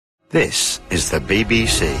This is the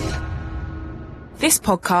BBC. This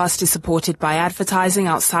podcast is supported by advertising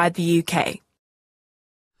outside the UK.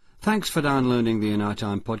 Thanks for downloading the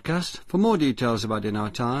InOurTime podcast. For more details about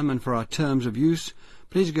InOurTime and for our terms of use,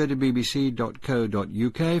 please go to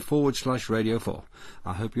bbc.co.uk/Radio 4.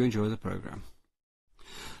 I hope you enjoy the programme.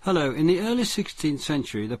 Hello. In the early 16th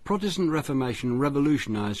century, the Protestant Reformation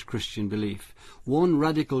revolutionised Christian belief. One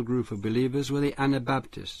radical group of believers were the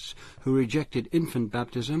Anabaptists, who rejected infant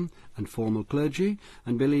baptism and formal clergy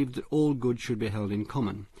and believed that all goods should be held in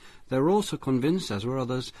common. They were also convinced, as were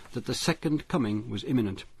others, that the second coming was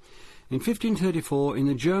imminent. In 1534, in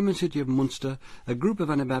the German city of Munster, a group of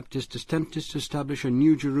Anabaptists attempted to establish a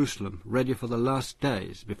new Jerusalem, ready for the last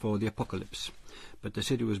days before the apocalypse. But the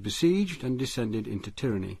city was besieged and descended into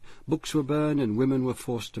tyranny. Books were burned and women were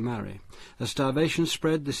forced to marry. As starvation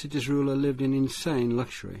spread, the city's ruler lived in insane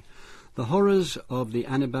luxury. The horrors of the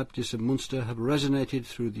Anabaptists of Munster have resonated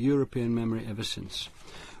through the European memory ever since.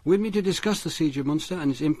 With me to discuss the Siege of Munster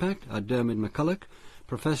and its impact are Diarmaid MacCulloch,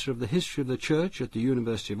 Professor of the History of the Church at the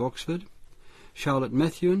University of Oxford; Charlotte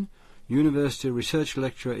Methuen, University Research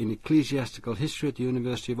Lecturer in Ecclesiastical History at the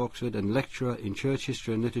University of Oxford and Lecturer in Church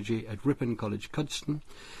History and Liturgy at Ripon College Cuddesdon;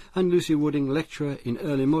 and Lucy Wooding, Lecturer in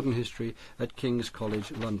Early Modern History at King's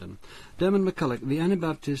College, London. Diarmaid MacCulloch, the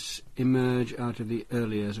Anabaptists emerge out of the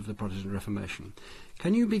early years of the Protestant Reformation.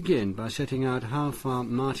 Can you begin by setting out how far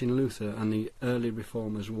Martin Luther and the early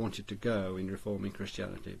reformers wanted to go in reforming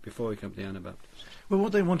Christianity before we come to the Anabaptists? Well,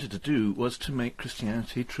 what they wanted to do was to make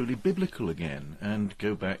Christianity truly biblical again and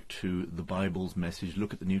go back to the Bible's message,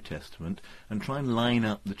 look at the New Testament, and try and line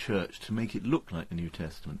up the church to make it look like the New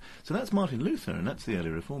Testament. So that's Martin Luther, and that's the early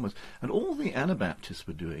reformers. And all the Anabaptists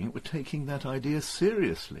were doing were taking that idea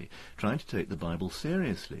seriously, trying to take the Bible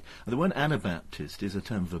seriously. And the word Anabaptist is a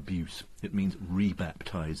term of abuse. It means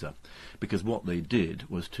rebaptizer, because what they did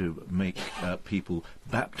was to make people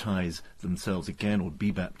baptize themselves again or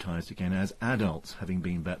be baptized again as adults, having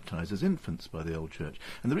been baptized as infants by the old church.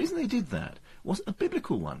 And the reason they did that was a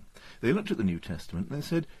biblical one. They looked at the New Testament and they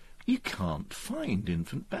said, you can't find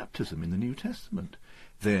infant baptism in the New Testament.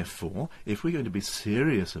 Therefore, if we're going to be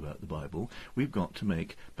serious about the Bible, we've got to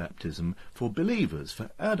make baptism for believers,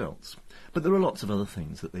 for adults. But there are lots of other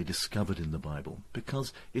things that they discovered in the Bible,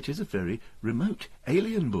 because it is a very remote,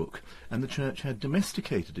 alien book, and the church had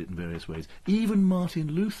domesticated it in various ways. Even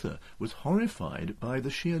Martin Luther was horrified by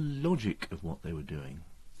the sheer logic of what they were doing.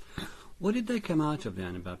 What did they come out of the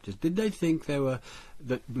Anabaptists? Did they think that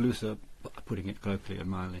Luther, putting it colloquially and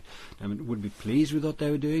mildly, would be pleased with what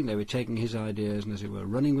they were doing? They were taking his ideas and, as it were,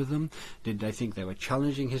 running with them. Did they think they were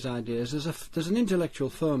challenging his ideas? There's an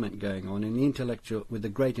intellectual ferment going on with the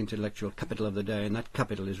great intellectual capital of the day, and that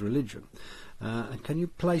capital is religion. And can you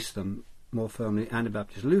place them more firmly?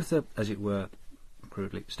 Anabaptists, Luther, as it were,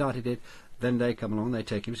 crudely, started it. Then they come along, they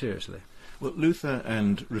take him seriously. Well, Luther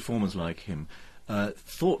and reformers like him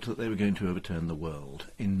thought that they were going to overturn the world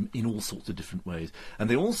in all sorts of different ways. And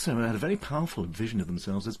they also had a very powerful vision of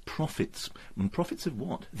themselves as prophets. And prophets of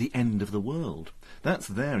what? The end of the world. That's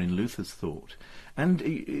there in Luther's thought. And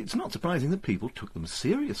it's not surprising that people took them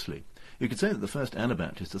seriously. You could say that the first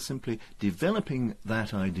Anabaptists are simply developing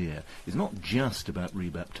that idea. It's not just about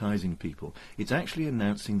rebaptizing people. It's actually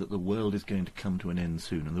announcing that the world is going to come to an end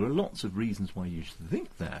soon. And there are lots of reasons why you should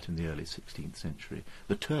think that in the early 16th century.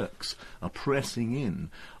 The Turks are pressing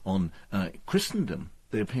in on Christendom.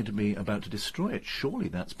 They appear to be about to destroy it. Surely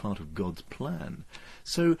that's part of God's plan.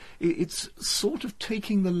 So it's sort of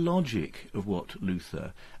taking the logic of what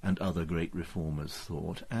Luther and other great reformers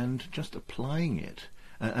thought and just applying it.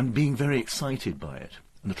 And being very excited by it.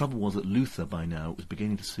 And the trouble was that Luther, by now, was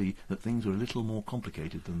beginning to see that things were a little more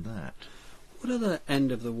complicated than that. What other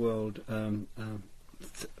end-of-the-world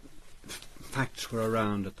facts were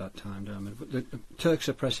around at that time, Diarmaid? The Turks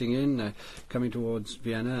are pressing in, they're coming towards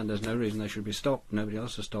Vienna, and there's no reason they should be stopped. Nobody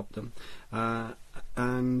else has stopped them.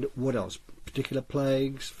 And what else? Particular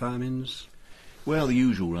plagues, famines? Well, the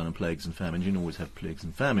usual run of plagues and famines. You can always have plagues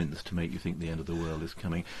and famines to make you think the end of the world is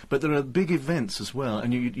coming. But there are big events as well,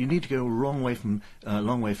 and you need to go a long way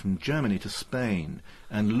from Germany to Spain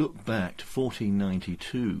and look back to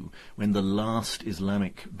 1492, when the last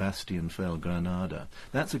Islamic bastion fell, Granada.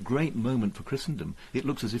 That's a great moment for Christendom. It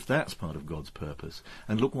looks as if that's part of God's purpose.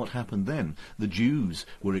 And look what happened then. The Jews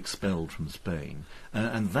were expelled from Spain,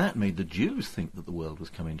 and that made the Jews think that the world was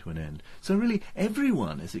coming to an end. So really,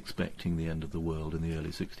 everyone is expecting the end of the world in the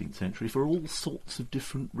early 16th century for all sorts of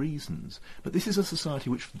different reasons. But this is a society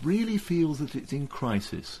which really feels that it's in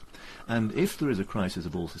crisis. And if there is a crisis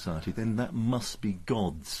of all society, then that must be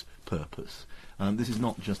God's purpose. This is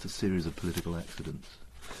not just a series of political accidents.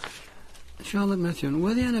 Charlotte Methuen,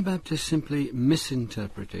 were the Anabaptists simply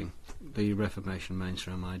misinterpreting the Reformation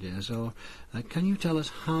mainstream ideas, or can you tell us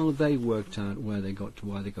how they worked out where they got to,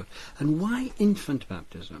 why they got, and why infant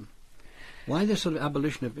baptism? Why the sort of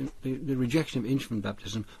abolition of the rejection of infant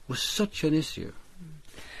baptism was such an issue?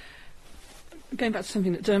 Going back to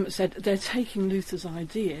something that Diarmaid said, they're taking Luther's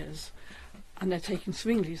ideas, and they're taking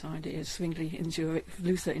Zwingli's ideas. Zwingli in Zurich,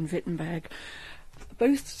 Luther in Wittenberg.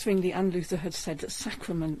 Both Zwingli and Luther had said that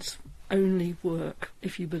sacraments only work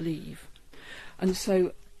if you believe, and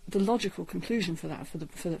so the logical conclusion for that, for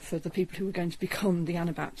the people who were going to become the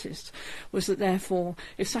Anabaptists, was that therefore,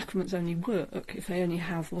 if sacraments only work, if they only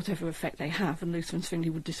have whatever effect they have, and Luther and Zwingli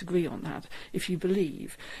would disagree on that, if you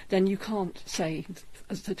believe, then you can't say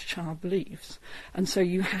as that a child believes, and so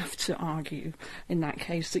you have to argue in that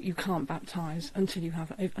case that you can't baptise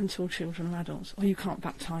until children are adults, or you can't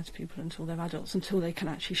baptise people until they're adults, until they can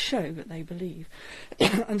actually show that they believe.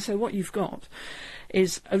 And so what you've got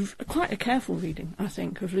is quite a careful reading, I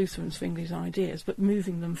think, of Luther and Zwingli's ideas, but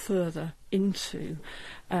moving them further into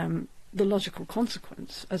the logical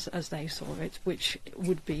consequence, as they saw it, which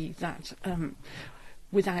would be that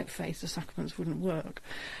without faith the sacraments wouldn't work.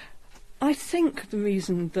 I think the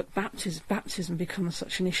reason that baptism becomes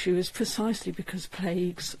such an issue is precisely because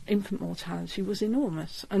plagues, infant mortality was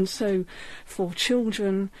enormous. And so for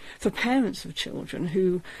children, for parents of children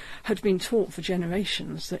who had been taught for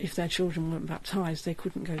generations that if their children weren't baptised,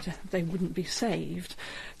 they wouldn't be saved,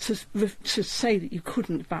 to say that you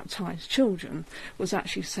couldn't baptise children was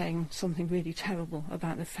actually saying something really terrible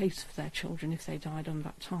about the fate of their children if they died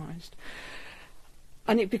unbaptised.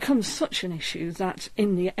 And it becomes such an issue that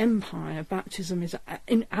in the Empire,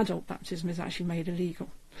 adult baptism is actually made illegal.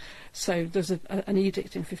 So there's an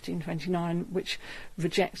edict in 1529 which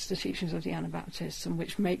rejects the teachings of the Anabaptists and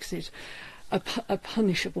which makes it a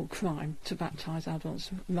punishable crime to baptise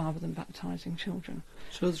adults rather than baptising children.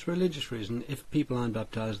 So there's a religious reason. If people aren't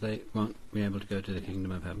baptised, they won't be able to go to the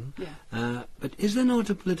kingdom of heaven. Yeah. But is there not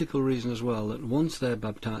a political reason as well that once they're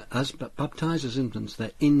baptised as infants,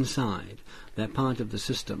 they're inside, they're part of the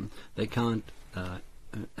system, they can't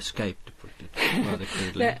escape, to put it rather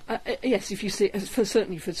crudely? Yes, if you see,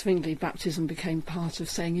 certainly for Zwingli, baptism became part of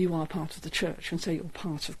saying you are part of the church, and so you're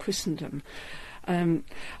part of Christendom. And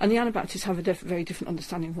the Anabaptists have a very different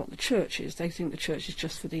understanding of what the church is. They think the church is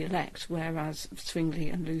just for the elect, whereas Zwingli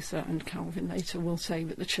and Luther and Calvin later will say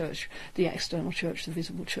that the church, the external church, the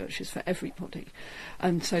visible church, is for everybody.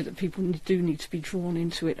 And so that people do need to be drawn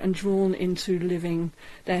into it, and drawn into living,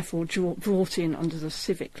 therefore brought in under the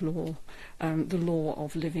civic law, the law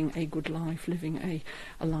of living a good life, living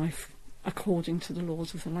a life according to the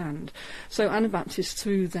laws of the land. So Anabaptists,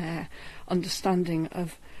 through their understanding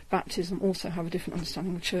of baptism, also have a different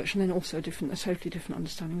understanding of church, and then also a totally different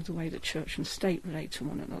understanding of the way that church and state relate to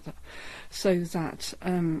one another. So that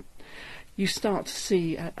you start to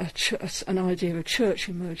see an idea of church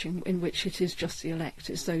emerging in which it is just the elect.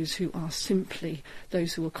 It's those who are simply,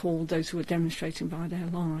 those who are called, those who are demonstrating by their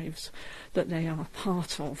lives that they are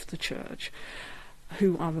part of the church,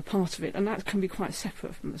 who are a part of it, and that can be quite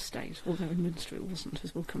separate from the state, although in Munster it wasn't,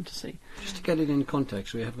 as we'll come to see. Just to get it in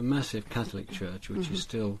context, we have a massive Catholic Church, which is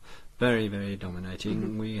still very, very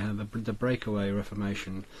dominating. We have the breakaway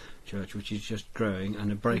Reformation Church, which is just growing,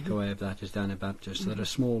 and a breakaway of that is the Anabaptists. They're a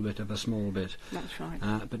small bit of a small bit. That's right.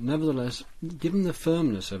 But nevertheless, given the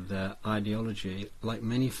firmness of their ideology, like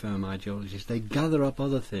many firm ideologies, they gather up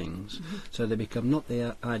other things, so they become not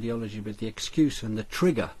the ideology, but the excuse and the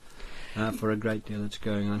trigger for a great deal that's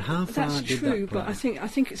going on. How far that's did true, that play? But I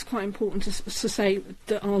think it's quite important to say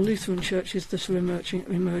that our Lutheran churches that are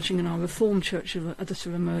emerging and our Reformed churches that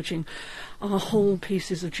are emerging are whole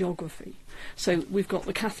pieces of geography. So we've got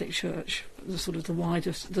the Catholic Church, the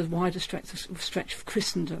wider stretch of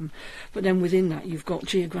Christendom, but then within that you've got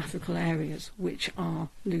geographical areas which are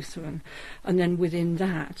Lutheran, and then within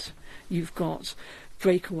that you've got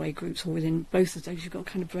breakaway groups, or within both of those you've got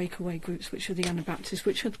kind of breakaway groups which are the Anabaptists,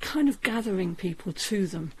 which are kind of gathering people to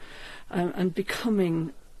them and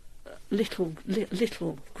becoming little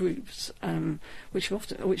groups which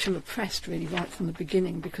are oppressed really right from the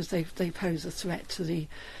beginning, because they pose a threat to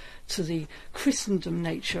the Christendom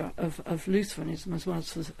nature of Lutheranism as well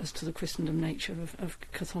as to the Christendom nature of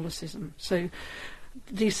Catholicism. So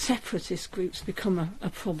these separatist groups become a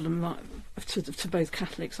problem to both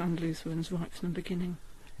Catholics and Lutherans right from the beginning.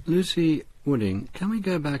 Lucy Wooding, can we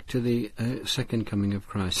go back to the second coming of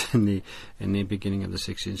Christ in the beginning of the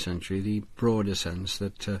 16th century, the broader sense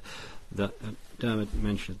that Diarmaid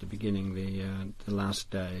mentioned at the beginning, the last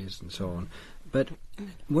days and so on. But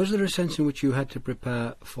was there a sense in which you had to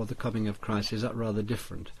prepare for the coming of Christ? Is that rather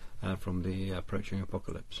different from the approaching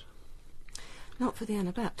apocalypse? Not for the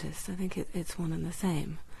Anabaptists. I think it's one and the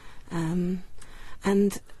same. And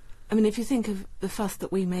I mean, if you think of the fuss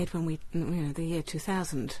that we made when the year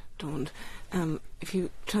 2000 dawned, if you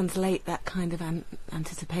translate that kind of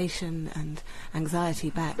anticipation and anxiety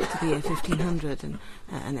back to the year 1500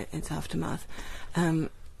 and its aftermath, in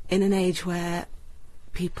an age where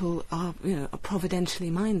people are providentially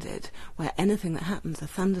minded, where anything that happens, a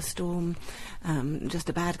thunderstorm, just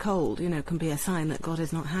a bad cold, can be a sign that God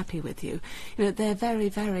is not happy with you. They're very,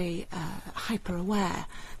 very hyper aware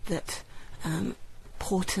that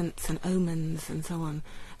portents and omens and so on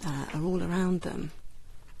are all around them.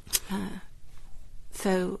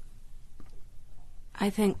 So I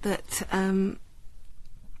think that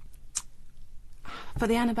for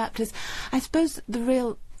the Anabaptists, I suppose the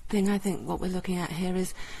real thing, I think what we're looking at here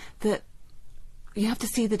is that you have to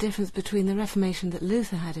see the difference between the Reformation that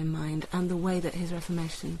Luther had in mind and the way that his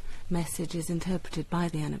Reformation message is interpreted by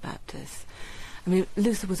the Anabaptists. I mean,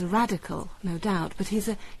 Luther was a radical, no doubt, but he's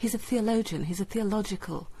a theologian, he's a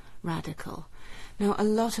theological radical. Now, a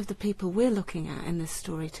lot of the people we're looking at in this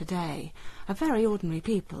story today are very ordinary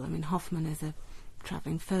people. I mean, Hoffman is a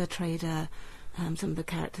travelling fur trader. Some of the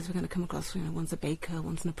characters we're going to come across, one's a baker,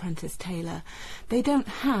 one's an apprentice tailor. They don't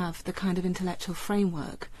have the kind of intellectual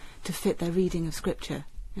framework to fit their reading of Scripture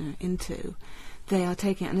into. They are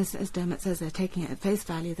taking it, and as Dermot says, they're taking it at face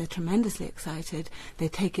value. They're tremendously excited. They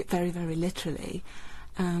take it very, very literally.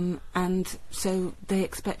 And so they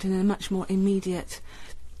expect it in a much more immediate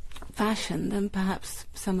fashion than perhaps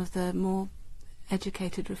some of the more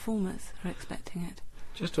educated reformers are expecting it.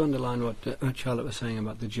 Just to underline what Charlotte was saying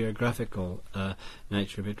about the geographical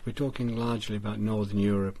nature of it, we're talking largely about Northern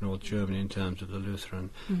Europe, North Germany in terms of the Lutheran,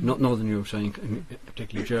 not Northern Europe, saying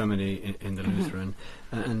particularly Germany in the Lutheran,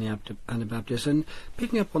 and the Anabaptists. And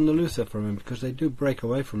picking up on the Luther for a moment, because they do break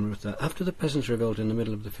away from Luther. After the Peasants' Revolt in the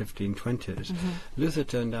middle of the 1520s, Luther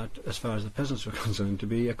turned out, as far as the peasants were concerned, to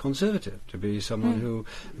be a conservative, to be someone who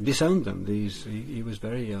disowned them. He was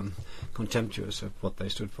very contemptuous of what they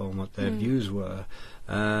stood for and what their views were.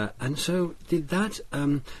 And so did that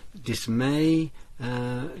dismay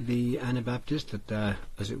the Anabaptists that their,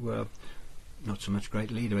 as it were, not so much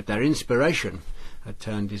great leader, but their inspiration had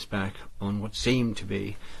turned his back on what seemed to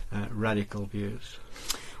be radical views?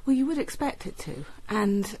 Well, you would expect it to.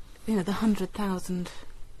 And, the 100,000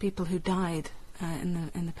 people who died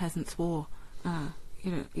in the Peasants' War,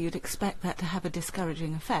 you'd expect that to have a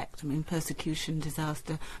discouraging effect. I mean, persecution,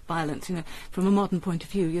 disaster, violence, from a modern point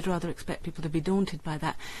of view, you'd rather expect people to be daunted by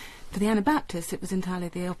that. For the Anabaptists, it was entirely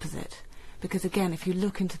the opposite. Because, again, if you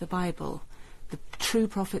look into the Bible, the true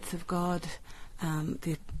prophets of God,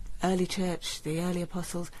 the early church, the early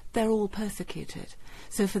apostles, they're all persecuted.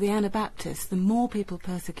 So for the Anabaptists, the more people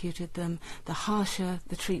persecuted them, the harsher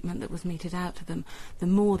the treatment that was meted out to them, the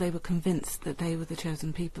more they were convinced that they were the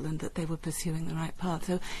chosen people and that they were pursuing the right path.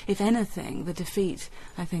 So if anything, the defeat,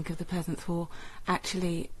 I think, of the Peasants' War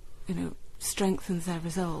actually, strengthens their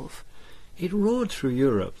resolve. It roared through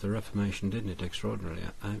Europe, the Reformation, didn't it, extraordinarily,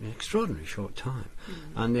 an extraordinarily short time.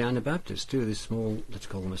 And the Anabaptists, too, this small, let's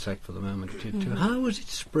call them a sect for the moment, how was it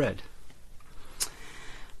spread?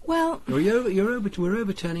 Well, we're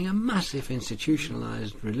overturning a massive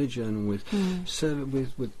institutionalised religion with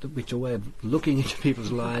a way of looking into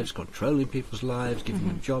people's lives, controlling people's lives, giving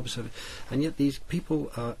them jobs, and yet these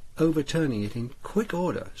people are overturning it in quick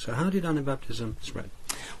order. So how did Anabaptism spread?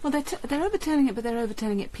 Well, they're overturning it, but they're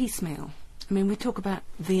overturning it piecemeal. I mean, we talk about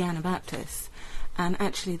the Anabaptists, and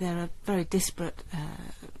actually there are very disparate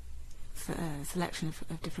selection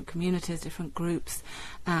of different communities, different groups.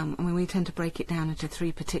 We tend to break it down into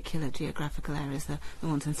three particular geographical areas, the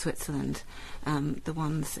ones in Switzerland, the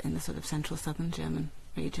ones in the sort of central southern German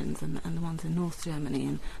regions, and the ones in North Germany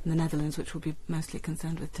and the Netherlands, which we'll be mostly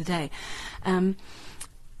concerned with today.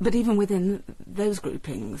 But even within those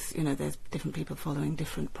groupings, there's different people following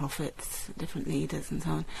different prophets, different leaders, and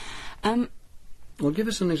so on. Well, give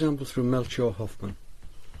us an example through Melchior Hoffman.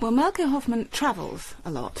 Well, Melchior Hoffman travels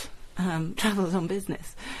a lot, travels on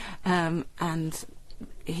business, and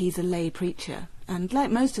he's a lay preacher. And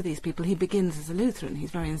like most of these people, he begins as a Lutheran.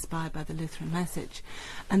 He's very inspired by the Lutheran message.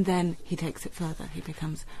 And then he takes it further. He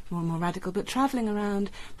becomes more and more radical. But travelling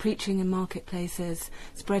around, preaching in marketplaces,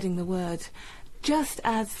 spreading the word, just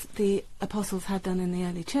as the apostles had done in the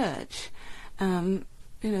early church,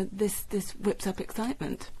 this whips up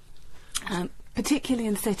excitement, particularly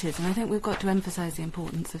in cities. And I think we've got to emphasise the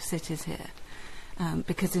importance of cities here,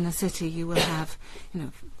 because in a city you will have,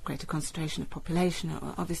 greater concentration of population,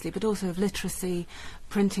 obviously, but also of literacy,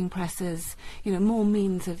 printing presses, more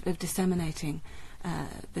means of disseminating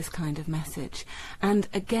this kind of message. And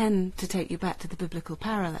again, to take you back to the biblical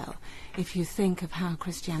parallel, if you think of how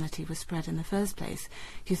Christianity was spread in the first place,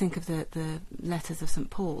 if you think of the letters of St.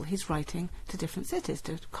 Paul, he's writing to different cities,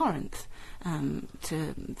 to Corinth,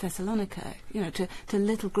 to Thessalonica, to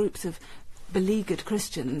little groups of beleaguered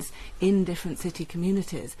Christians in different city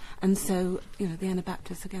communities. And so, the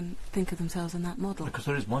Anabaptists, again, think of themselves in that model. Because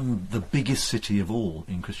there is the biggest city of all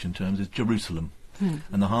in Christian terms is Jerusalem.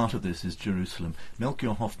 And the heart of this is Jerusalem.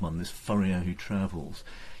 Melchior Hoffmann, this furrier who travels,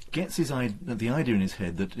 gets the idea in his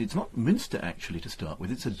head that it's not Münster actually to start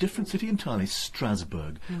with, it's a different city entirely,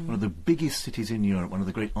 Strasbourg, one of the biggest cities in Europe, one of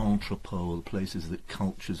the great entrepôts, places that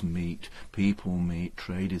cultures meet, people meet,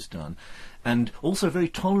 trade is done, and also a very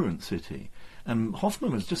tolerant city. And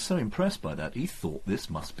Hoffmann was just so impressed by that, he thought this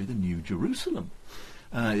must be the new Jerusalem.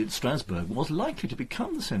 Strasbourg was likely to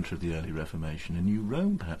become the centre of the early Reformation, a new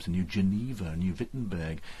Rome perhaps, a new Geneva, a new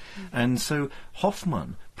Wittenberg. And so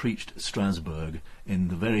Hoffmann preached Strasbourg in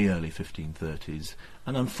the very early 1530s,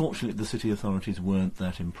 and unfortunately the city authorities weren't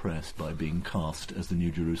that impressed by being cast as the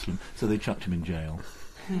new Jerusalem, so they chucked him in jail.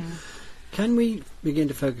 Can we begin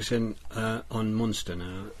to focus in on Munster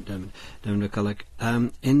now, Diarmaid MacCulloch?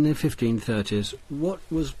 In the 1530s, what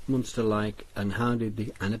was Munster like, and how did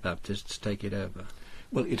the Anabaptists take it over?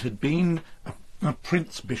 Well, it had been a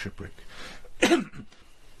prince-bishopric.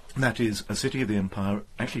 That is, a city of the empire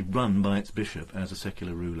actually run by its bishop as a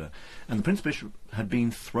secular ruler. And the prince-bishop had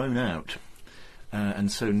been thrown out.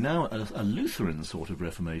 And so now a Lutheran sort of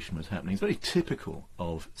reformation was happening. It's very typical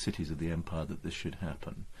of cities of the empire that this should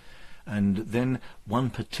happen. And then one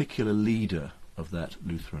particular leader of that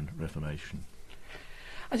Lutheran reformation.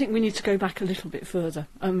 I think we need to go back a little bit further.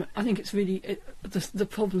 I think it's really the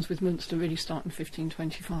problems with Munster really start in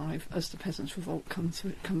 1525 as the Peasants' Revolt comes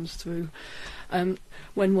through,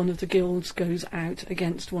 when one of the guilds goes out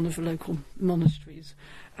against one of the local monasteries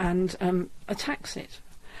and attacks it,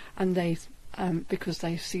 and they because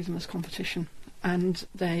they see them as competition, and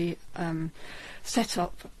they set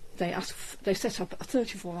up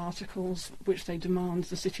 34 articles which they demand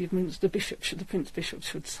the city of Munster, the Prince Bishop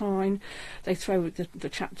should sign. They throw the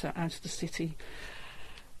chapter out of the city,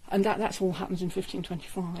 and that's all happens in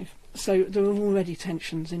 1525. So there are already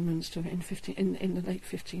tensions in Munster in the late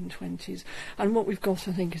 1520s, and what we've got,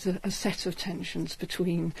 I think, is a set of tensions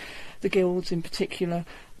between the guilds, in particular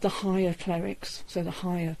the higher clerics, so the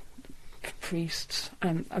higher priests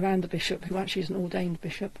around the bishop, who actually is an ordained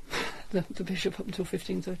bishop. The bishop up until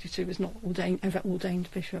 1532 is not ever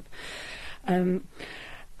ordained bishop, and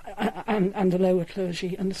the lower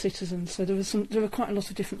clergy and the citizens. So there are quite a lot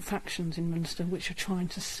of different factions in Munster which are trying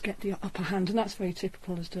to get the upper hand, and that's very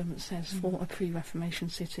typical, as Diarmaid says, for a pre-Reformation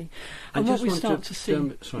city. And what we start to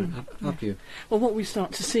see, after you. Well, what we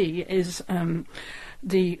start to see is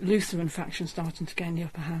the Lutheran faction starting to gain the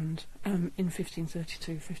upper hand in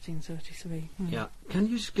 1532, 1533. Yeah. Can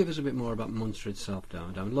you just give us a bit more about Munster itself,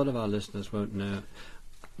 Diarmaid? A lot of our listeners won't know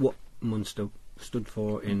what Munster stood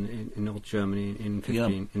for in North Germany in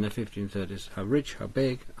the 1530s. How rich, how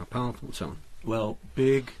big, how powerful, and so on. Well,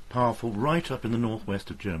 big, powerful, right up in the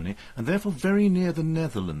northwest of Germany, and therefore very near the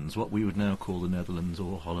Netherlands, what we would now call the Netherlands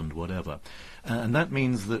or Holland, whatever. And that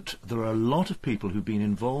means that there are a lot of people who've been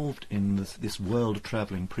involved in this world of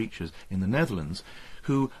travelling preachers in the Netherlands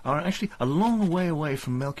who are actually a long way away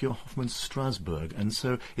from Melchior Hoffmann's Strasbourg, and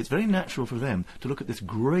so it's very natural for them to look at this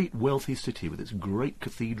great wealthy city with its great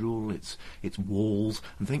cathedral, its walls,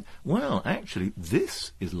 and think, well, actually,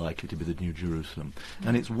 this is likely to be the New Jerusalem.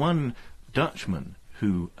 And it's one Dutchman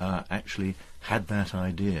who actually had that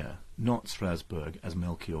idea, not Strasbourg, as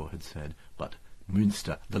Melchior had said, but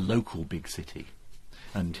Münster, the local big city.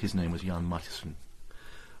 And his name was Jan Matthiessen.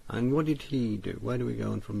 And what did he do? Where do we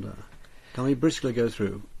go on from there? Can we briskly go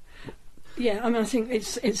through? Yeah, I mean, I think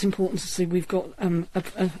it's important to see we've got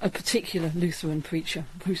a particular Lutheran preacher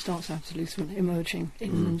who starts out as Lutheran emerging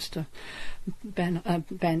in Munster, Bernd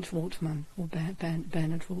Woltmann, or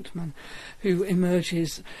Bernard Woltmann, who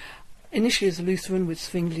emerges initially as a Lutheran with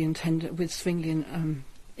Zwinglian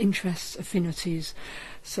interests, affinities,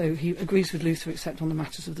 so he agrees with Luther except on the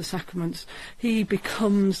matters of the sacraments. He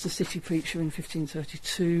becomes the city preacher in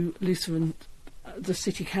 1532. The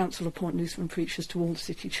city council appoint Lutheran preachers to all the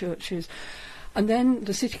city churches, and then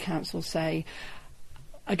the city council say,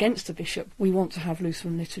 against the bishop, we want to have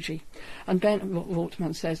Lutheran liturgy. And Bernard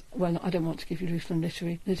Woltmann says, well, I don't want to give you Lutheran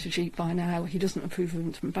liturgy by now. He doesn't approve of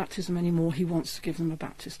infant baptism anymore. He wants to give them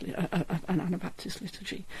an Anabaptist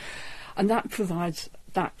liturgy. And that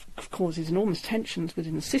causes enormous tensions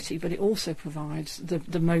within the city, but it also provides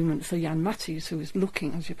the moment for Jan Matthiessen, who is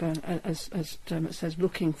looking, as Diarmaid says,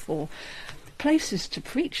 looking for places to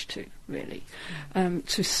preach to, really,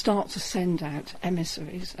 to start to send out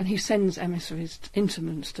emissaries. And he sends emissaries into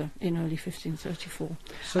Munster in early 1534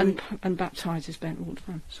 and baptises Bent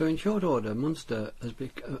Wortman. So in short order, Munster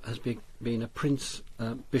has been a prince,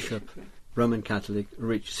 bishop, Roman Catholic,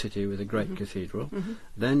 rich city with a great cathedral.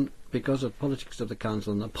 Then, because of politics of the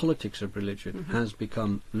council and the politics of religion, has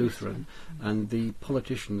become Lutheran, and the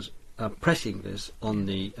politicians are pressing this on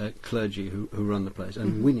the clergy who run the place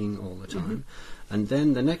and winning all the time. And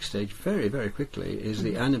then the next stage, very, very quickly, is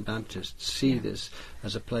the Anabaptists see this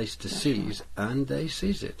as a place to seize, and they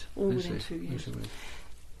seize it. All within 2 years.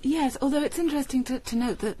 Yes, although it's interesting to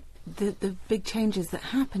note that the big changes that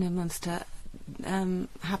happen in Munster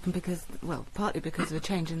happen because, well, partly because of a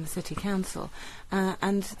change in the city council,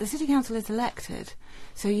 and the city council is elected,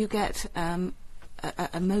 so you get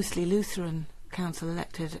a mostly Lutheran council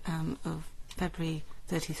elected of February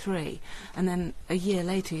 33, and then a year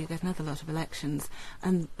later you get another lot of elections,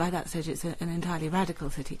 and by that stage it's an entirely radical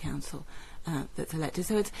city council that's elected.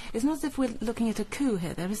 So it's not as if we're looking at a coup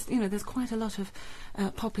here. There's quite a lot of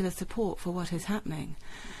popular support for what is happening,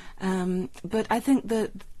 but I think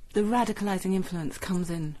that the radicalising influence comes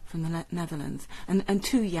in from the Netherlands, and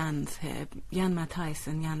two Jans here, Jan Matthijs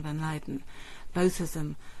and Jan van Leyden, both of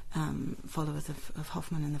them followers of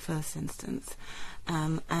Hofmann in the first instance,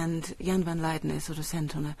 and Jan van Leyden is sort of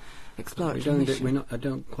sent on a exploratory mission. I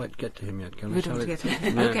don't quite get to him yet. Can we we don't start get to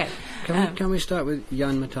him. Okay. Can we start with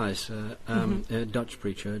Jan Matthijs, a Dutch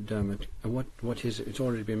preacher, Diarmaid?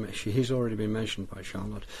 He's already been mentioned by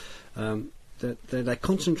Charlotte. They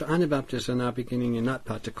concentrate. Anabaptists are now beginning in that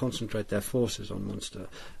part to concentrate their forces on Munster,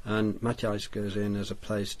 and Matthijs goes in as a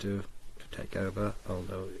place to take over,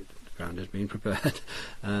 although the ground has been prepared.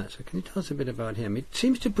 So can you tell us a bit about him? It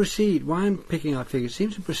seems to proceed, why I'm picking out figures, it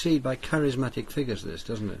seems to proceed by charismatic figures, this,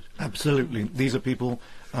 doesn't it? Absolutely. These are people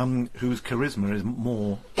whose charisma is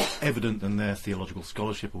more evident than their theological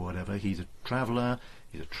scholarship or whatever. He's a traveller,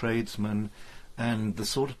 he's a tradesman, and the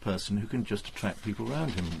sort of person who can just attract people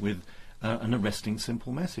around him with an arresting,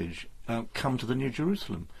 simple message. Come to the New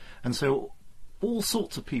Jerusalem. And so all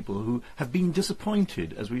sorts of people who have been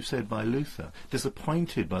disappointed, as we've said, by Luther,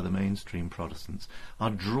 disappointed by the mainstream Protestants,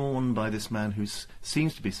 are drawn by this man who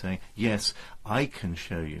seems to be saying, yes, I can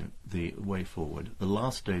show you the way forward. The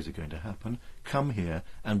last days are going to happen. Come here,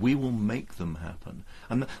 and we will make them happen.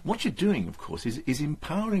 And what you're doing, of course, is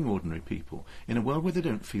empowering ordinary people in a world where they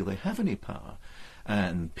don't feel they have any power.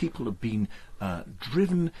 And people have been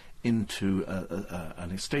driven into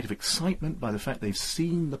a state of excitement by the fact they've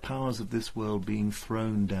seen the powers of this world being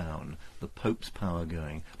thrown down, the Pope's power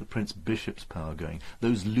going, the Prince Bishop's power going,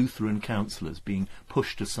 those Lutheran councillors being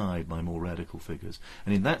pushed aside by more radical figures.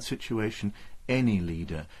 And in that situation, any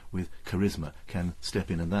leader with charisma can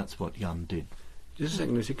step in, and that's what Jan did. Just a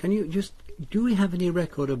second, Lucy, do we have any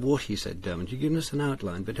record of what he said, Diarmaid? You've given us an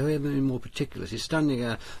outline, but do we have any more particulars? He's standing,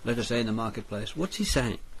 let us say, in the marketplace. What's he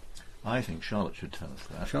saying? I think Charlotte should tell us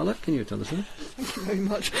that. Charlotte, can you tell us that? Thank you very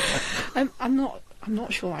much. I'm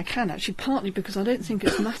not sure I can, actually, partly because I don't think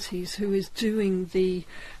it's Matthijs who is doing the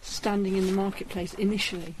standing in the marketplace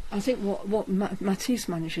initially. I think what Matthijs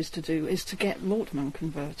manages to do is to get Wortman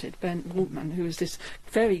converted, Bent Wortman, who is this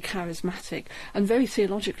very charismatic and very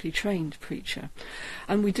theologically trained preacher.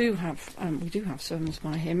 And we do have sermons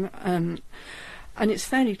by him. And it's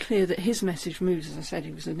fairly clear that his message moves. As I said,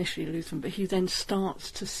 he was initially Lutheran, but he then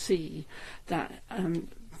starts to see that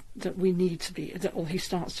that we need to be, or he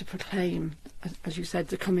starts to proclaim, as you said,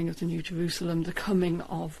 the coming of the New Jerusalem, the coming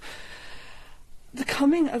of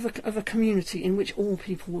a community in which all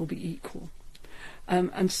people will be equal.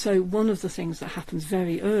 And so one of the things that happens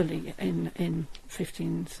very early in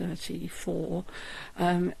 1534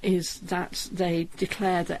 is that they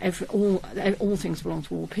declare that all things belong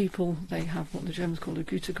to all people. They have what the Germans call a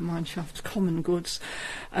Gütergemeinschaft, common goods,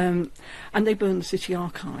 and they burn the city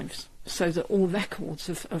archives, so that all records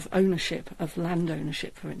of ownership, of land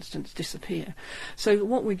ownership, for instance, disappear. So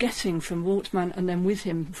what we're getting from Wortman, and then with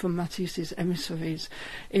him from Matthijs's emissaries,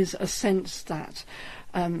 is a sense that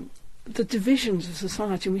the divisions of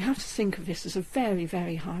society, and we have to think of this as a very,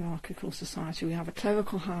 very hierarchical society. We have a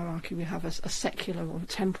clerical hierarchy, we have a secular or a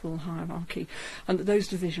temporal hierarchy, and that those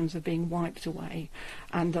divisions are being wiped away,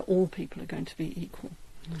 and that all people are going to be equal.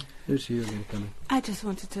 Lucy, you're going to come in. I just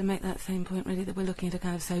wanted to make that same point, really, that we're looking at a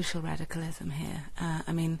kind of social radicalism here.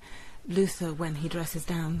 I mean, Luther, when he dresses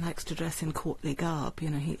down, likes to dress in courtly garb. You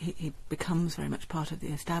know, he becomes very much part of the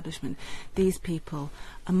establishment. These people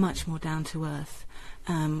are much more down to earth.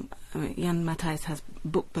 Jan Matthijs has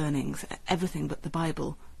book burnings, everything but the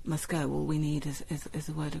Bible must go. All we need is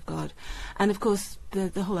the word of God. And of course,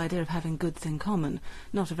 the whole idea of having goods in common,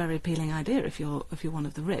 not a very appealing idea if you're one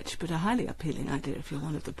of the rich, but a highly appealing idea if you're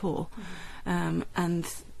one of the poor. And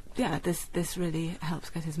yeah, this really helps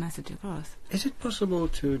get his message across. Is it possible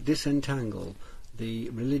to disentangle the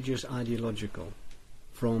religious ideological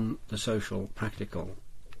from the social practical?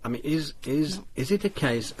 I mean, is it a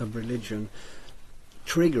case of religion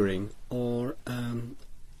triggering or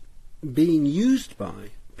being used by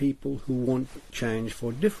people who want change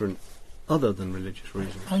for different, other than religious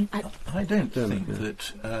reasons? I don't think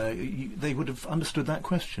that they would have understood that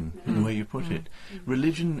question in the way you put it.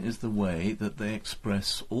 Religion is the way that they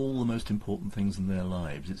express all the most important things in their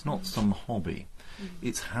lives. It's not some hobby.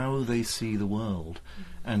 It's how they see the world.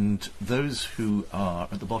 And those who are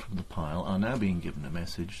at the bottom of the pile are now being given a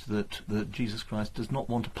message that Jesus Christ does not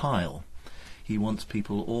want a pile. He wants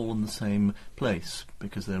people all in the same place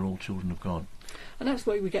because they're all children of God. And that's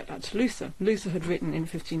why we get back to Luther. Luther had written in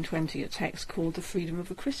 1520 a text called The Freedom of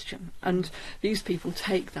a Christian, and these people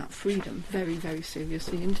take that freedom very, very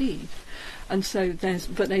seriously indeed. And so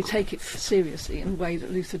but they take it seriously in a way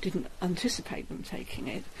that Luther didn't anticipate them taking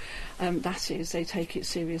it. That is, they take it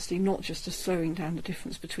seriously not just as throwing down the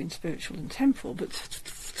difference between spiritual and temporal, but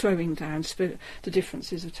throwing down the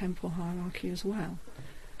differences of temporal hierarchy as well.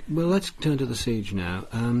 Well, let's turn to the siege now.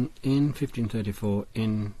 In 1534,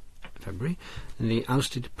 in February, the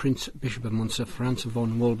ousted Prince Bishop of Munster, Franz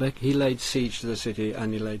von Wolbeck, he laid siege to the city,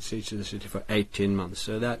 and he laid siege to the city for 18 months.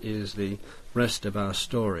 So that is the rest of our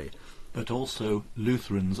story. But also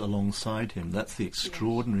Lutherans alongside him. That's the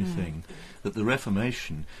extraordinary thing, that the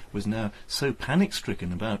Reformation was now so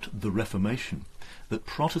panic-stricken about the Reformation that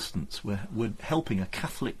Protestants were helping a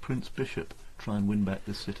Catholic Prince Bishop try and win back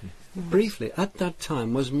the city. Briefly, at that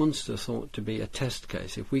time, was Munster thought to be a test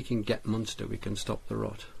case? If we can get Munster, we can stop the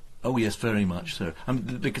rot. Oh yes, very much so.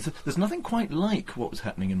 Because there's nothing quite like what was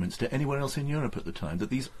happening in Munster anywhere else in Europe at the time,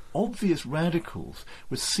 that these obvious radicals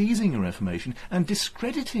were seizing a Reformation and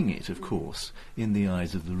discrediting it, of course, in the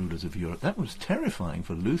eyes of the rulers of Europe. That was terrifying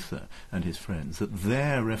for Luther and his friends, that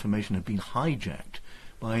their Reformation had been hijacked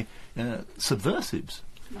by subversives.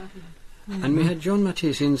 And we had John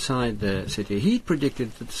Matisse inside the city. He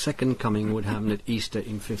predicted that the second coming would happen at Easter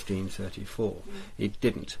in 1534. It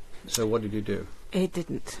didn't. So what did he do? It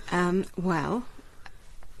didn't. Well,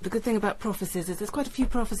 the good thing about prophecies is there's quite a few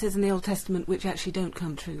prophecies in the Old Testament which actually don't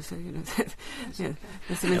come true. So,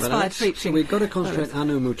 there's some inspired preaching. So we've got to concentrate on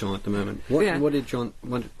nos moutons at the moment. What did John?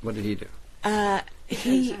 What did he do? I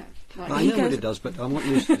know what it does, but I want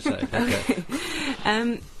you to say.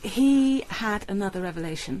 Okay. He had another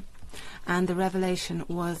revelation, and the revelation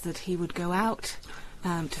was that he would go out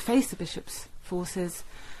to face the bishop's forces,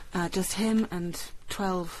 just him and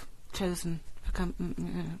 12 chosen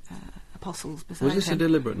apostles beside him. Was this a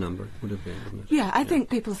deliberate number? It would have been, wouldn't it? Yeah, I think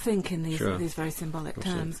people think in these very symbolic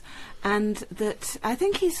terms. And that I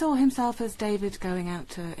think he saw himself as David going out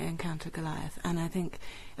to encounter Goliath. And I think,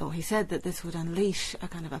 he said that this would unleash a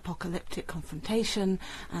kind of apocalyptic confrontation,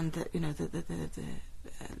 and that, the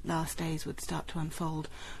last days would start to unfold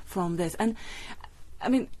from this. And, I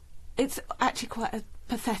mean, it's actually quite a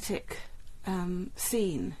pathetic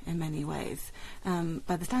scene in many ways.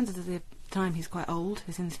 By the standards of the time, he's quite old,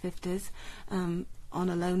 he's in his 50s, on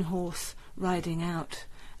a lone horse riding out,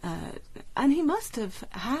 and he must have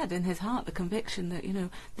had in his heart the conviction that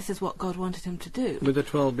this is what God wanted him to do, with the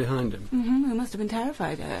 12 behind him. He must have been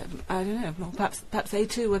terrified. I don't know, well, perhaps they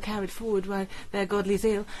too were carried forward by their godly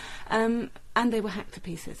zeal, and they were hacked to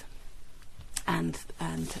pieces, and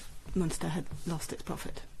Munster had lost its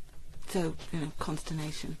prophet. So,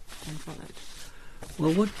 consternation then followed.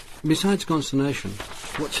 Well, what besides consternation,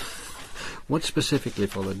 what specifically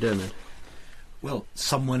followed, Diarmaid? Well,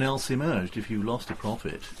 someone else emerged. If you lost a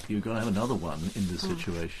prophet, you've got to have another one in this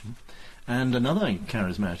situation. And another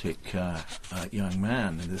charismatic young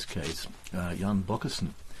man, in this case, Jan Bokkersen,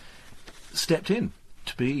 stepped in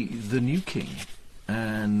to be the new king.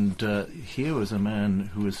 And here was a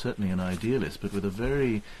man who was certainly an idealist, but with a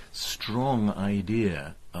very strong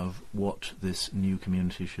idea of what this new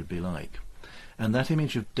community should be like. And that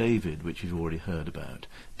image of David, which you've already heard about,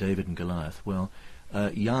 David and Goliath, well,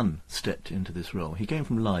 Jan stepped into this role. He came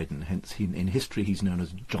from Leyden, hence in history he's known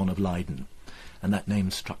as John of Leyden, and that name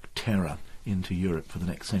struck terror into Europe for the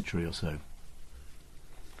next century or so.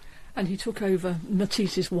 And he took over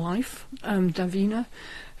Matisse's wife, Davina,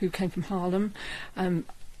 who came from Haarlem,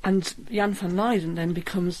 and Jan van Leyden then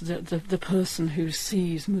becomes the person who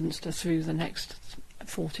sees Munster through the next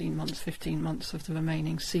 14 months, 15 months of the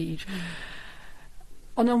remaining siege.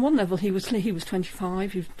 On one level, he was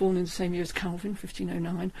 25. He was born in the same year as Calvin,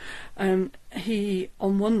 1509. He,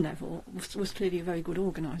 on one level, was clearly a very good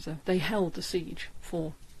organiser. They held the siege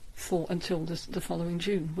for until the following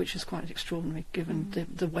June, which is quite extraordinary given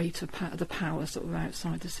the weight of the powers that were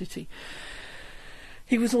outside the city.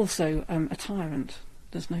 He was also a tyrant.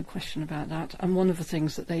 There's no question about that. And one of the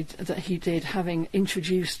things that he did, having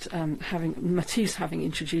introduced the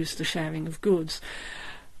sharing of goods.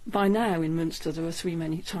 By now in Munster there are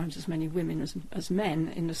times as many women as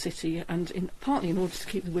men in the city, and partly in order to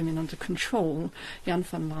keep the women under control, Jan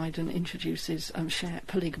van Leyden introduces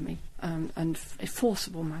polygamy and a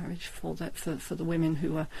forcible marriage for the women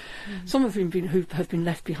who are some of whom who have been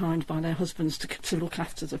left behind by their husbands to look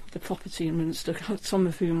after the property in Munster, some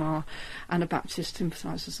of whom are Anabaptist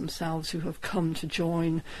sympathisers themselves who have come to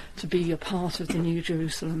join to be a part of the New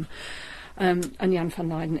Jerusalem. And Jan van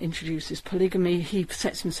Leyden introduces polygamy. He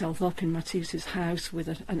sets himself up in Matthews's house with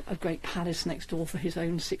a great palace next door for his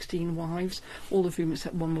own 16 wives, all of whom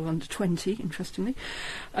except one were under 20, interestingly.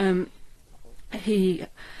 He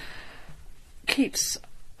keeps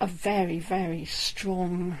a very, very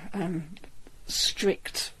strong,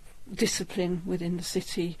 strict discipline within the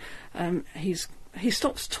city. He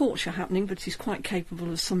stops torture happening, but he's quite capable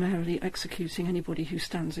of summarily executing anybody who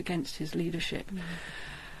stands against his leadership.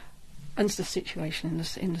 And the situation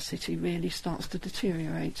in the city really starts to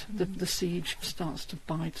deteriorate. The siege starts to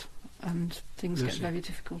bite, and things get very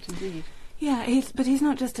difficult indeed. Yeah, but he's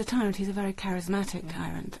not just a tyrant, he's a very charismatic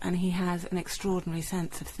tyrant, and he has an extraordinary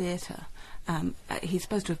sense of theatre. He's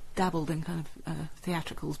supposed to have dabbled in kind of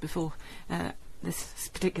theatricals before this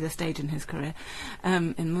particular stage in his career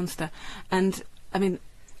in Munster. And, I mean,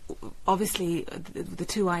 obviously, the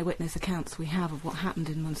two eyewitness accounts we have of what happened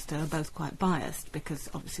in Munster are both quite biased, because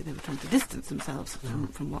obviously they were trying to distance themselves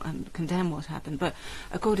from what and condemn what happened. But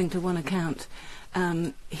according to one account,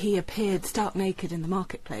 he appeared stark naked in the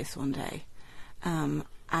marketplace one day,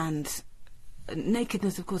 and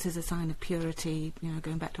nakedness, of course, is a sign of purity. You know,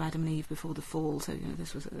 going back to Adam and Eve before the fall. So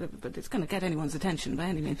this was, but it's going to get anyone's attention by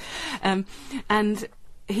any means. And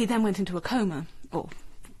he then went into a coma, or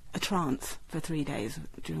a trance, for 3 days,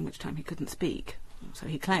 during which time he couldn't speak, so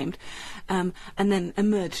he claimed, and then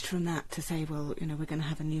emerged from that to say, well, you know, we're going to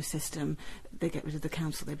have a new system. They get rid of the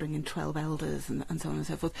council, they bring in 12 elders, and so on and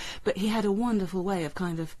so forth. But he had a wonderful way of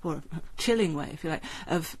or a chilling way, if you like,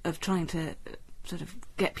 of trying to sort of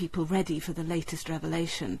get people ready for the latest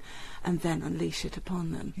revelation and then unleash it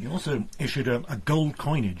upon them. He also issued a gold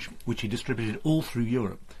coinage, which he distributed all through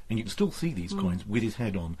Europe, and you can still see these coins with his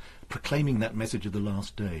head on, proclaiming that message of the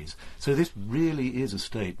last days. So this really is a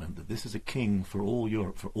statement that this is a king for all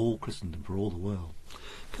Europe, for all Christendom, for all the world.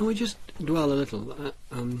 Can we just dwell a little,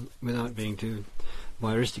 without being too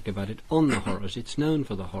voyeuristic about it, on the horrors? It's known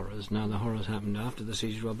for the horrors. Now, the horrors happened after the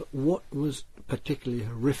siege as well, but what was particularly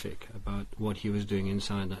horrific about what he was doing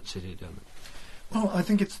inside that city, Diarmaid? Well, I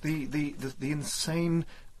think it's the insane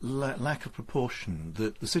lack of proportion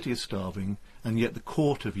that the city is starving, and yet the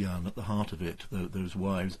court of Jan, at the heart of it, those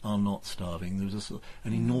wives, are not starving. There's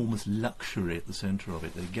an enormous luxury at the centre of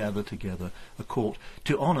it. They gather together, a court,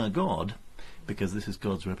 to honour God, because this is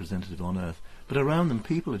God's representative on earth. But around them,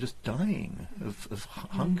 people are just dying of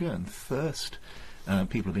hunger and thirst.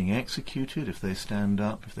 People are being executed if they stand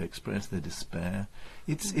up, if they express their despair.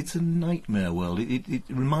 It's a nightmare world. It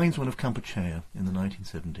reminds one of Kampuchea in the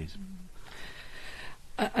 1970s.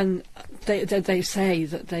 And they say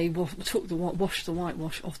that they washed the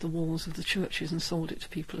whitewash off the walls of the churches and sold it to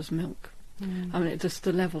people as milk. I mean, just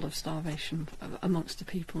the level of starvation amongst the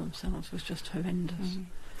people themselves was just horrendous.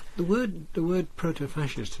 The word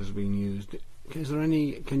proto-fascist has been used. Is there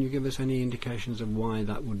any? Can you give us any indications of why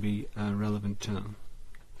that would be a relevant term?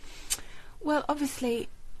 Well, obviously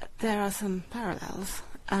there are some parallels.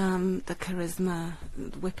 The charisma,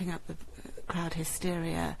 whipping up the crowd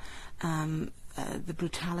hysteria, the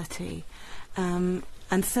brutality, and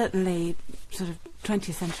certainly sort of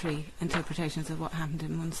 20th century interpretations of what happened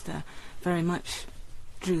in Munster very much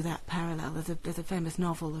drew that parallel. There's a famous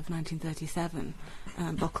novel of 1937,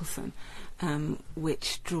 Bockelson,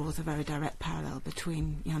 which draws a very direct parallel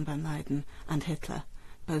between Jan van Leyden and Hitler,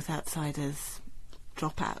 both outsiders,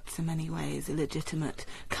 dropouts in many ways, illegitimate,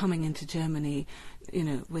 coming into Germany, you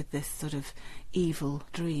know, with this sort of evil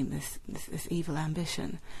dream, this evil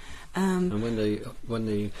ambition. And when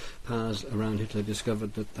the powers around Hitler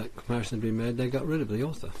discovered that comparison had been made, they got rid of the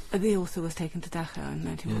author. The author was taken to Dachau in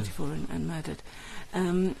 1944 and murdered.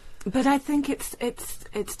 But I think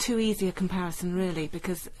it's too easy a comparison, really,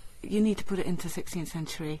 because you need to put it into 16th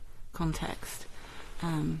century context.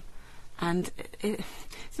 and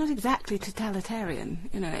it's not exactly totalitarian.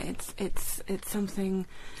 You know, it's something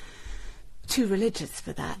too religious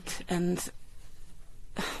for that. And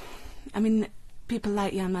I mean, people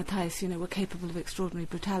like Jan Matthijs, you know, were capable of extraordinary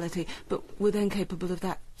brutality, but were then capable of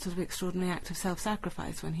that sort of extraordinary act of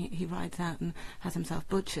self-sacrifice when he rides out and has himself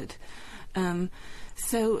butchered.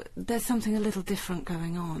 So there's something a little different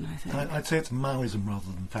going on, I think. I'd say it's Maoism rather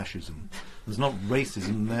than fascism. There's not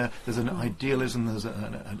racism there. There's an idealism. There's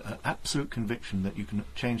an absolute conviction that you can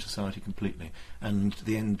change society completely, and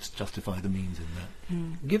the ends justify the means in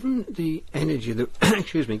that. Given the energy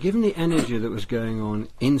that, given the energy that was going on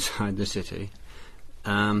inside the city,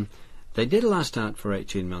 they did last out for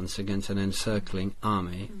 18 months against an encircling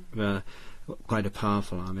army, quite a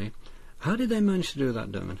powerful army. How did they manage to do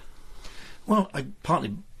that, Dermot? Well,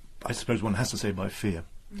 partly, I suppose one has to say by fear.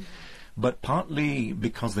 But partly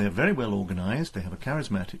because they are very well organised, they have a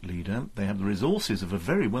charismatic leader, they have the resources of a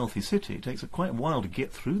very wealthy city. It takes quite a while to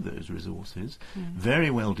get through those resources. Very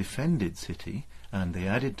well defended city, and they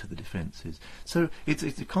added to the defences. So it's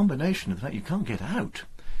a combination of the fact you can't get out.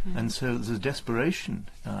 And so there's a desperation.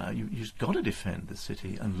 You've got to defend the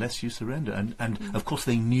city unless you surrender. And of course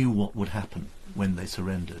they knew what would happen when they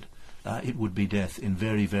surrendered. It would be death in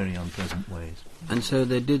very, very unpleasant ways. And so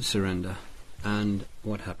they did surrender. And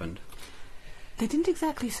what happened? They didn't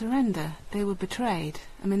exactly surrender. They were betrayed.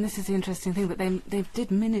 I mean, this is the interesting thing, that they did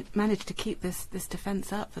manage to keep this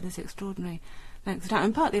defence up for this extraordinary length of time.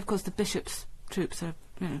 And partly, of course, the bishop's troops are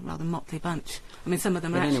a rather motley bunch. I mean, some of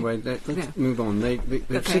them are anyway, let's move on.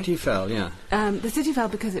 The city fell, the city fell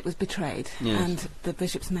because it was betrayed, yes. And the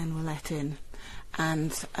bishop's men were let in.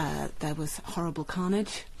 And there was horrible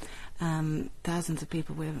carnage. Thousands of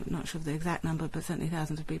people, we're not sure of the exact number, but certainly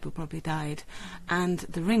thousands of people probably died. And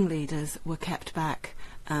the ringleaders were kept back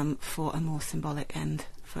for a more symbolic end,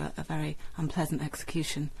 for a very unpleasant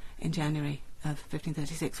execution in January of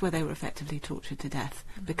 1536, where they were effectively tortured to death,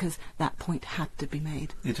 because that point had to be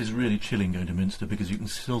made. It is really chilling going to Munster, because you can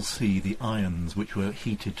still see the irons which were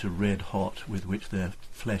heated to red hot, with which their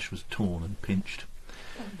flesh was torn and pinched.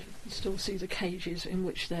 You still see the cages in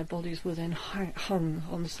which their bodies were then hung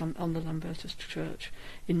on the Lambertus Church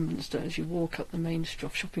in Munster. As you walk up the main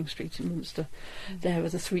shopping street in Munster, there are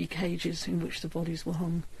the 3 cages in which the bodies were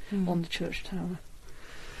hung on the church tower.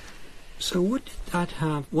 So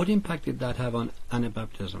what impact did that have on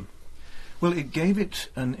Anabaptism? Well, it gave it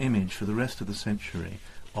an image for the rest of the century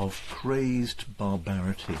of crazed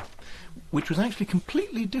barbarity, which was actually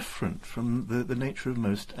completely different from the nature of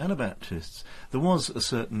most Anabaptists. There was a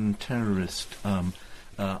certain terrorist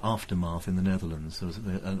aftermath in the Netherlands. There was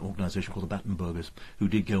an organisation called the Battenburgers who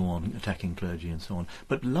did go on attacking clergy and so on.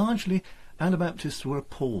 But largely, Anabaptists were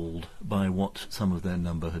appalled by what some of their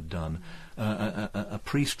number had done. A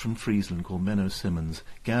priest from Friesland called Menno Simmons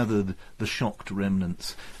gathered the shocked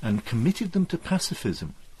remnants and committed them to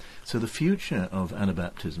pacifism. So the future of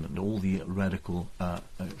Anabaptism and all the radical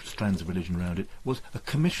strands of religion around it was a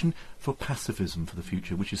commission for pacifism for the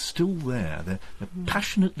future, which is still there. They're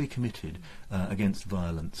passionately committed against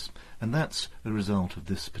violence. And that's the result of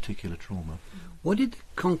this particular trauma. What did the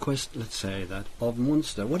conquest, let's say, of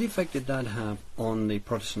Munster, what effect did that have on the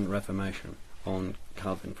Protestant Reformation? On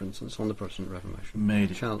Calvin, for instance, on the Protestant Reformation?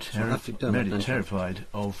 Made it terrified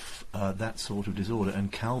of that sort of disorder,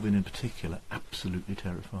 and Calvin in particular, absolutely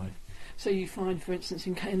terrified. So you find, for instance,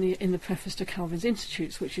 in the preface to Calvin's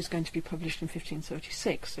Institutes, which is going to be published in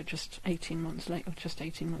 1536, so just 18 months later,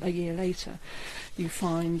 a year later, you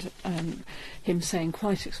find him saying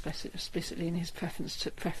quite explicitly in his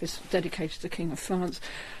preface dedicated to the King of France,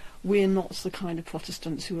 we're not the kind of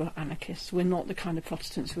Protestants who are anarchists. We're not the kind of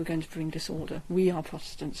Protestants who are going to bring disorder. We are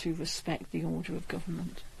Protestants who respect the order of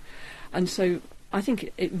government. And so I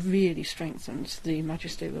think it really strengthens the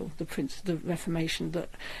magisterial, the Reformation that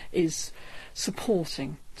is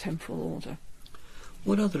supporting temporal order.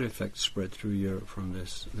 What other effects spread through Europe from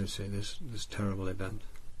this terrible event?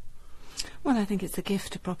 Well, I think it's a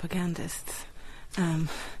gift to propagandists.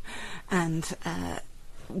 And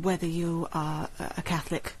whether you are a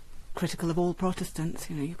Catholic critical of all Protestants,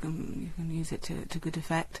 you can use it to good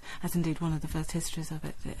effect, as indeed one of the first histories of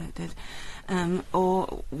it did,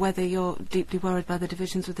 or whether you're deeply worried by the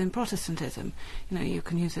divisions within Protestantism, you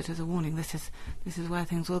can use it as a warning. This is where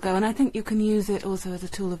things will go, and I think you can use it also as a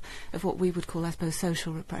tool of what we would call, I suppose,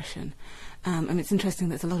 social repression. And it's interesting.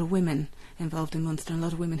 There's a lot of women involved in Munster, and a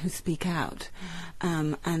lot of women who speak out,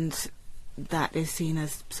 and that is seen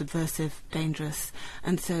as subversive, dangerous,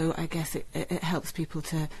 and so I guess it helps people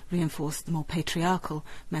to reinforce the more patriarchal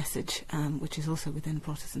message, which is also within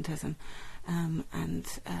Protestantism.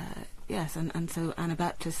 Yes, and so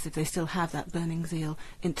Anabaptists, if they still have that burning zeal,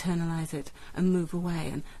 internalise it and move away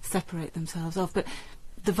and separate themselves off. But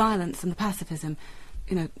the violence and the pacifism,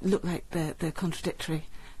 look like they're contradictory.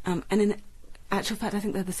 And in actual fact, I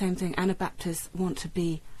think they're the same thing. Anabaptists want to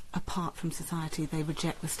be apart from society. They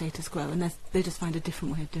reject the status quo, and they just find a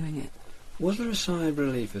different way of doing it. Was there a sigh of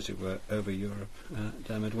relief, as it were, over Europe,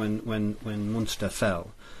 Diarmaid, when Munster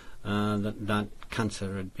fell? That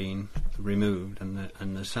cancer had been removed,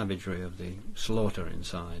 and the savagery of the slaughter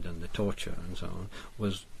inside and the torture and so on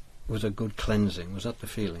was a good cleansing. Was that the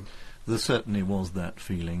feeling? There certainly was that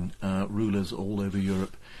feeling. Rulers all over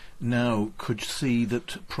Europe now could see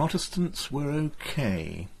that Protestants were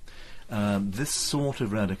okay. This sort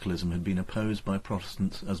of radicalism had been opposed by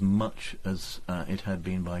Protestants as much as it had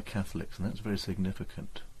been by Catholics, and that's very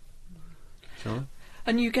significant. Charlotte?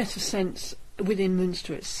 And you get a sense within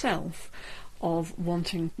Munster itself of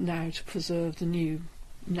wanting now to preserve the new,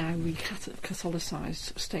 now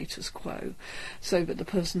re-Catholicised status quo, so that the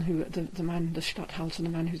person who, the man, the Statthalter, the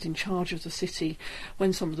man who's in charge of the city,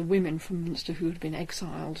 when some of the women from Munster who had been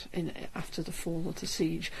exiled after the fall of the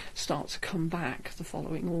siege start to come back the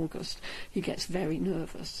following August, he gets very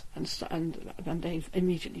nervous, and they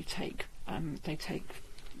immediately take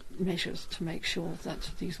measures to make sure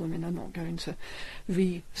that these women are not going to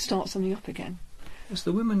restart something up again. Yes,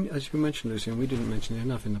 the women, as you mentioned, Lucy, and we didn't mention it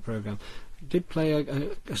enough in the programme, did play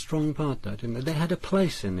a strong part there, didn't they? They had a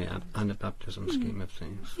place in the Anabaptism scheme of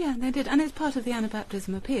things. Yeah, they did, and it's part of the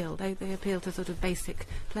Anabaptism appeal. They appeal to sort of basic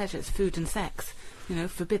pleasures, food and sex,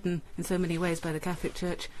 forbidden in so many ways by the Catholic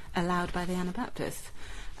Church, allowed by the Anabaptists.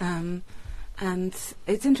 And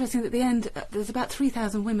it's interesting that at the end, there's about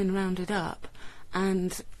 3,000 women rounded up,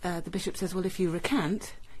 and the bishop says, well, if you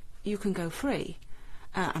recant, you can go free.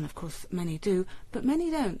 And of course many do, but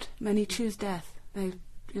many don't. Many choose death. They're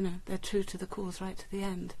true to the cause right to the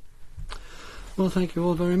end. Well, thank you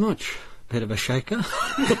all very much. Bit of a shaker.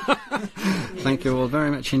 Thank you all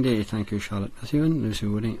very much indeed. Thank you, Charlotte Methuen, Lucy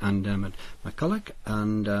Wooding and Diarmaid MacCulloch.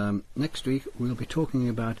 And next week we'll be talking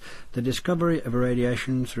about the discovery of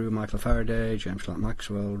radiation through Michael Faraday, James Clerk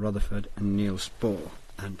Maxwell, Rutherford and Niels Bohr.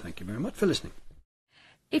 And thank you very much for listening.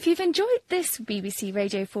 If you've enjoyed this BBC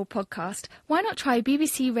Radio 4 podcast, why not try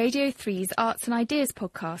BBC Radio 3's Arts and Ideas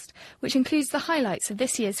podcast, which includes the highlights of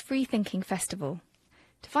this year's Free Thinking Festival.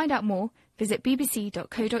 To find out more, visit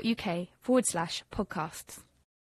bbc.co.uk/podcasts.